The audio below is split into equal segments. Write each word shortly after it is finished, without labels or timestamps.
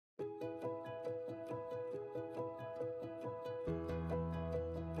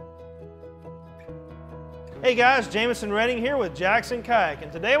Hey guys, Jamison Redding here with Jackson Kayak,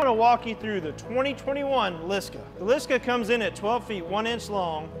 and today I want to walk you through the 2021 Liska. The Liska comes in at 12 feet 1 inch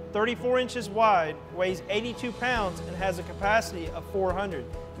long, 34 inches wide, weighs 82 pounds, and has a capacity of 400,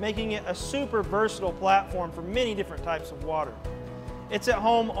 making it a super versatile platform for many different types of water. It's at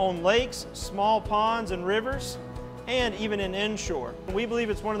home on lakes, small ponds and rivers, and even in inshore. We believe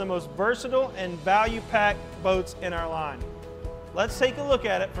it's one of the most versatile and value-packed boats in our line. Let's take a look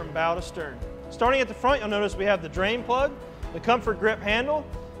at it from bow to stern. Starting at the front, you'll notice we have the drain plug, the comfort grip handle,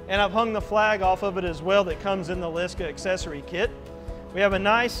 and I've hung the flag off of it as well that comes in the Liska accessory kit. We have a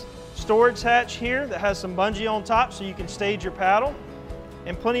nice storage hatch here that has some bungee on top so you can stage your paddle,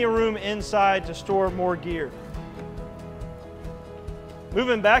 and plenty of room inside to store more gear.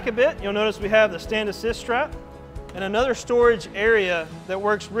 Moving back a bit, you'll notice we have the stand assist strap and another storage area that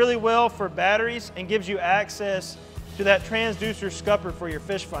works really well for batteries and gives you access to that transducer scupper for your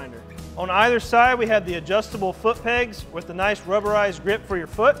fish finder. On either side, we have the adjustable foot pegs with the nice rubberized grip for your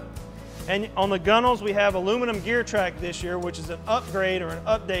foot. And on the gunnels, we have aluminum gear track this year, which is an upgrade or an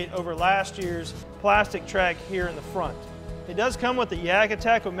update over last year's plastic track here in the front. It does come with the Yak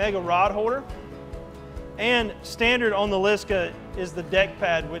Attack Omega rod holder. And standard on the Liska is the deck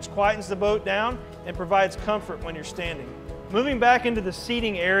pad, which quietens the boat down and provides comfort when you're standing. Moving back into the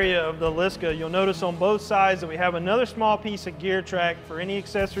seating area of the Liska, you'll notice on both sides that we have another small piece of gear track for any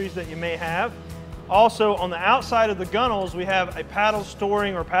accessories that you may have. Also, on the outside of the gunnels, we have a paddle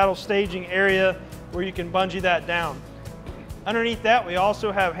storing or paddle staging area where you can bungee that down. Underneath that, we also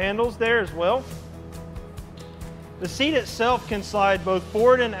have handles there as well. The seat itself can slide both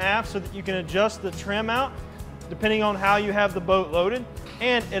forward and aft so that you can adjust the trim out depending on how you have the boat loaded,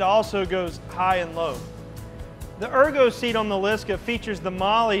 and it also goes high and low. The Ergo seat on the Liska features the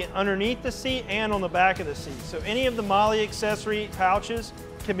MOLLE underneath the seat and on the back of the seat. So any of the MOLLE accessory pouches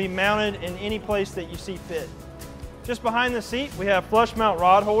can be mounted in any place that you see fit. Just behind the seat, we have flush mount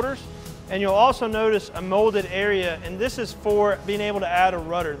rod holders, and you'll also notice a molded area, and this is for being able to add a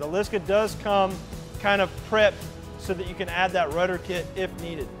rudder. The Liska does come kind of prepped so that you can add that rudder kit if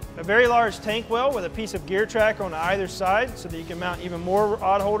needed. A very large tank well with a piece of gear track on either side so that you can mount even more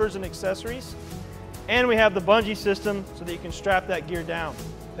rod holders and accessories. And we have the bungee system so that you can strap that gear down.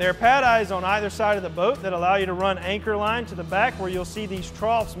 There are pad eyes on either side of the boat that allow you to run anchor line to the back where you'll see these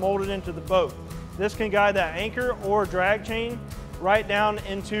troughs molded into the boat. This can guide that anchor or drag chain right down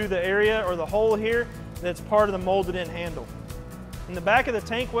into the area or the hole here that's part of the molded in handle. In the back of the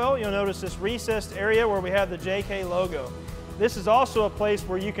tank well, you'll notice this recessed area where we have the JK logo. This is also a place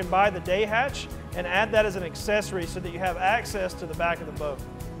where you can buy the day hatch and add that as an accessory so that you have access to the back of the boat.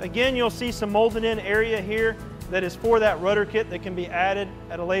 Again, you'll see some molded in area here that is for that rudder kit that can be added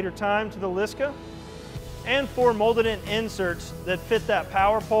at a later time to the Liska, and for molded in inserts that fit that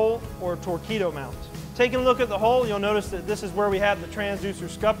power pole or torpedo mount. Taking a look at the hull, you'll notice that this is where we have the transducer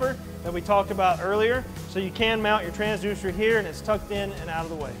scupper that we talked about earlier. So you can mount your transducer here and it's tucked in and out of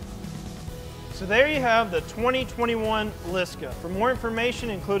the way. So there you have the 2021 Liska. For more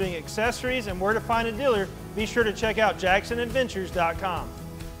information, including accessories and where to find a dealer, be sure to check out jacksonadventures.com.